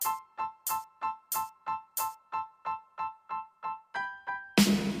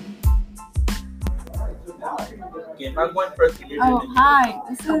Oh, hi.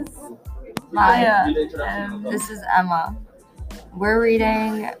 This is Maya. And This is Emma. We're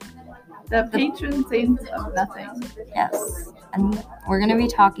reading, the patron saints of nothing. yes, and we're going to be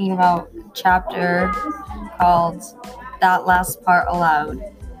talking about a chapter called That Last Part Aloud.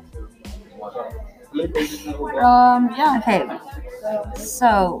 Yeah. Okay,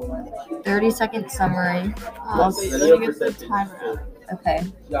 so 30-second summary. Wait, let me get the timer out. Okay,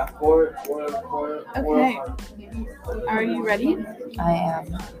 Okay. Are you ready? I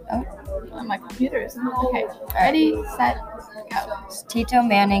am. Oh, My computer isn't. Okay. Ready, set, go. Tito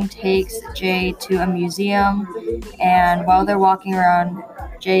Manning takes Jay to a museum, and while they're walking around,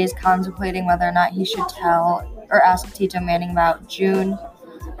 Jay is contemplating whether or not he should tell or ask Tito Manning about June.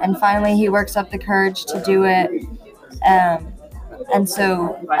 And finally, he works up the courage to do it. And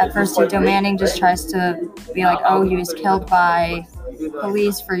so at first, Tito Manning just tries to be like, oh, he was killed by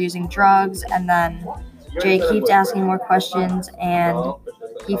police for using drugs. And then Jay keeps asking more questions, and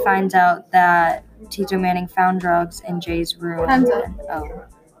he finds out that Tito Manning found drugs in Jay's room. Time's up. Oh,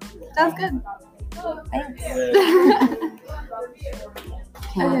 That was good. thanks.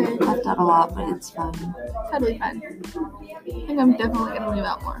 Okay, I left out a lot, but it's fun. Totally fine. I think I'm definitely going to leave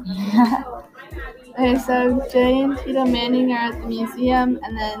out more. Okay, so Jay and Tito Manning are at the museum,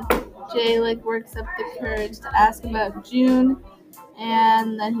 and then Jay works up the courage to ask about June,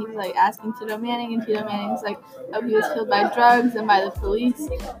 and then he's asking Tito Manning, and Tito Manning's oh, he was killed by drugs and by the police,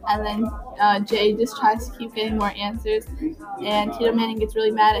 and then Jay just tries to keep getting more answers, and Tito Manning gets really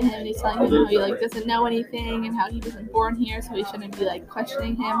mad at him, and he's telling him how he doesn't know anything, and how he wasn't born here, so he shouldn't be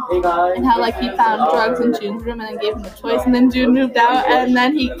questioning him, and how he found drugs in June's room and then gave him a choice, and then June moved out, and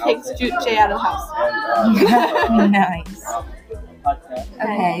then he kicks Jay out of the house. Nice.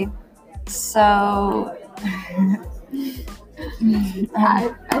 Okay, so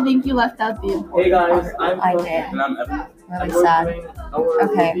I think you left out the important part. I did. Really sad.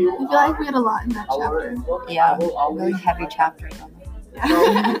 Okay. I feel like we had a lot in that chapter. Yeah, really heavy chapters on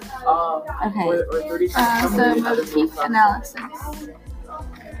it. Okay. So motif analysis.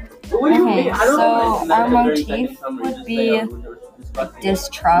 Okay, so our motif would be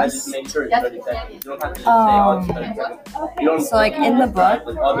distrust. So in the book,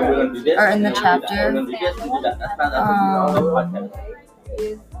 or in the chapter,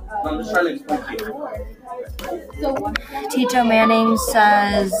 Tito Manning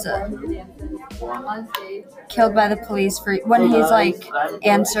says killed by the police for when he's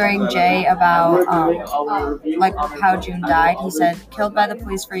answering Jay about how June died. He said killed by the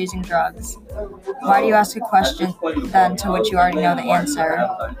police for using drugs. Why do you ask a question then to which you already know the answer?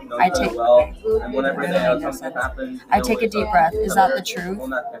 I take a deep breath. Is that the truth?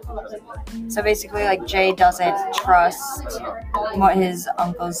 So basically, Jay doesn't trust what his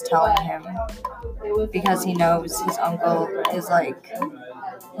uncle's telling him because he knows his uncle is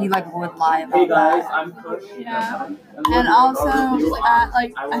he would lie about that. Yeah, and also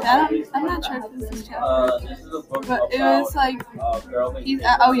I'm not sure if this is chapter, but it was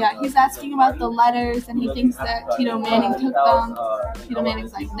he's asking about the letters, and he thinks that Tito Manning took them. Tito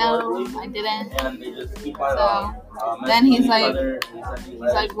Manning's no, I didn't. So then he's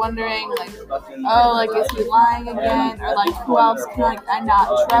wondering is he lying again, or who else can I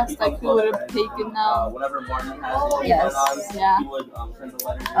not trust? Who would have taken them? Yes. Yeah.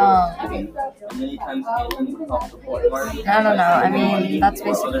 I don't know. I mean, that's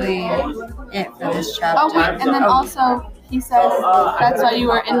basically it for this chapter. Oh, wait, and then also he says, that's why you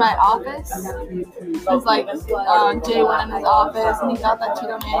were in my office. It's Jay went in his office, and he thought that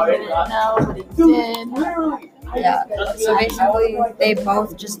Tito Manning didn't know, but he did. Yeah, so basically, they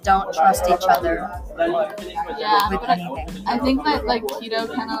both just don't trust each other with anything. I think that, Tito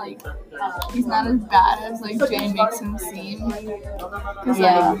kind of, he's not as bad as, Jay makes him seem. Because, he,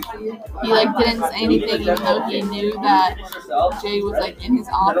 didn't say anything even though he knew that Jay was, in his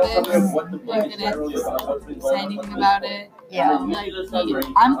office. He didn't say anything about it. Yeah.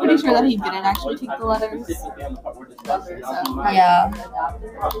 I'm pretty sure that he didn't actually take the letters. So. Yeah.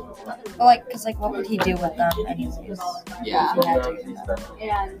 But, because, what would he do with them anyways? Yeah. He had to use them.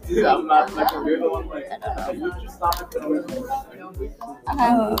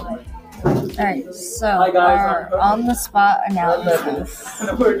 Alright, so our on-the-spot analysis.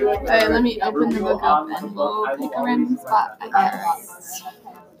 Alright, let me open the book up and we'll pick a random spot, I guess.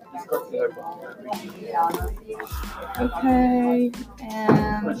 Okay,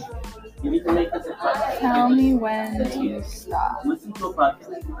 and tell me when to stop. Listen to a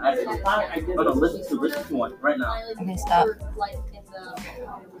podcast. Listen to one right now. Okay, stop.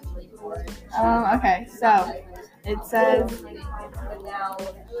 Okay, so it says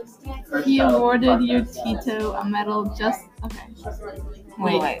He awarded your Tito a medal just. Okay.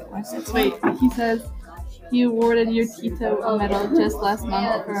 Wait, what's it? Wait, he says he awarded your Tito a medal just last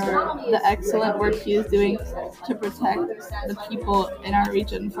month for the excellent work he is doing to protect the people in our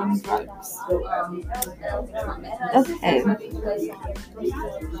region from drugs. Okay. That's not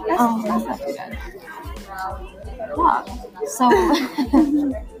too bad. Yeah. So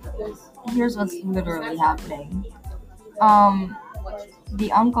here's what's literally happening. The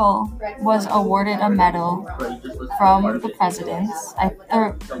uncle was awarded a medal from the president,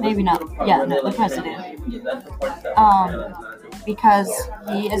 the president, because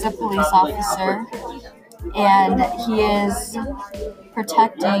he is a police officer and he is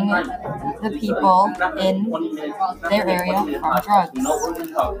protecting the people in their area from drugs.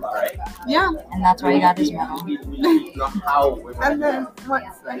 Yeah. And that's why he got his medal. And then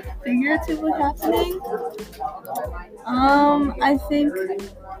what's like figuratively happening? I think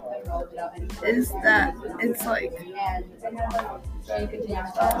is that it's like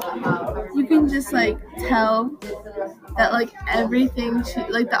you can just like tell that like everything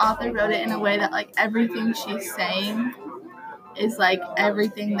the author wrote it in a way that like everything she's saying is like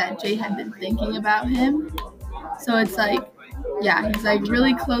everything that Jay had been thinking about him. So it's like, yeah, he's like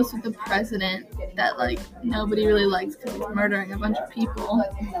really close with the president that like nobody really likes because he's murdering a bunch of people.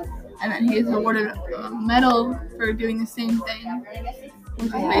 And then he's awarded a medal for doing the same thing,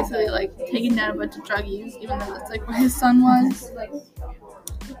 which is basically like taking down a bunch of druggies, even though that's like where his son was.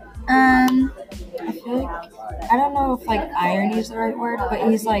 I feel like, I don't know if like irony is the right word, but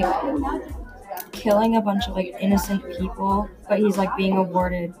he's like killing a bunch of like innocent people, but he's like being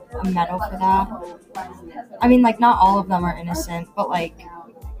awarded a medal for that. I mean, like not all of them are innocent, but like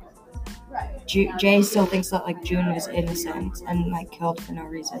Jay still thinks that like June was innocent and like killed for no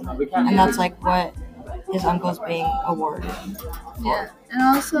reason, and that's like what his uncle's being awarded. Yeah, and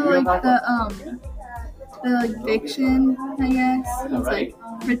also like the like diction, I guess. It's like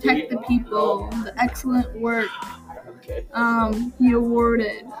protect the people, the excellent work. He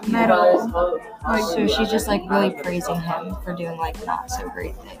awarded a medal. Like, so she's just like really praising him for doing like not so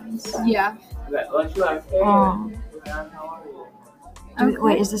great things. Yeah. Okay.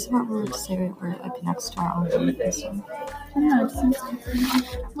 Wait, is this what we're saying where it connects to our own system? Yeah,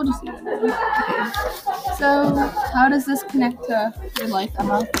 we'll just see what it is. Okay. So, how does this connect to your life,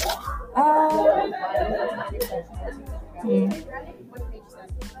 Emma?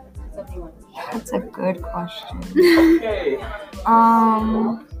 That's a good question.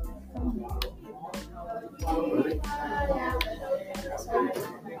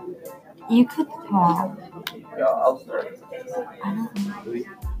 You could, I'll start. I don't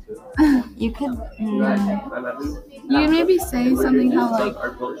know. You could, You can maybe say something how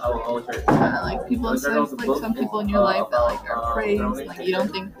like people say like some people in your life that like are praised, like you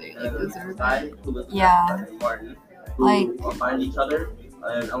don't think they like deserve it. Yeah. Like find each other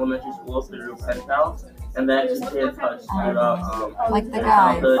in elementary school through pen pals, and then just stay in touch throughout. Like the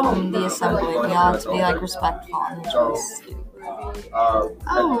guy from the assembly, we all have to be like respectful and just. Okay.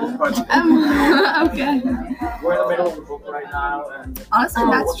 We're in the middle of the book right now, and honestly,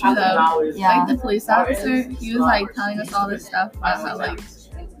 that's true though. Yeah. Like the police officer, he was like telling us all this stuff about how like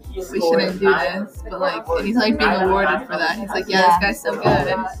we shouldn't do this, but like and he's like being awarded for that. He's like, yeah, this guy's so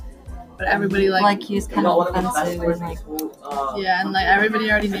good, but everybody like he's kind of offensive and like yeah, and like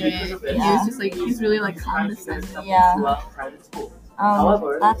everybody already knew it, but he was just like he's really like condescending. Yeah.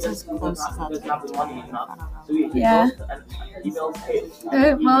 That's as close as that's Yeah.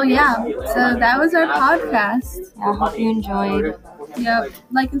 Well, yeah. So that was our podcast. Yeah, I hope you enjoyed. Yep.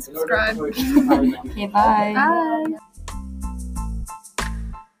 Like and subscribe. Okay, bye. Bye.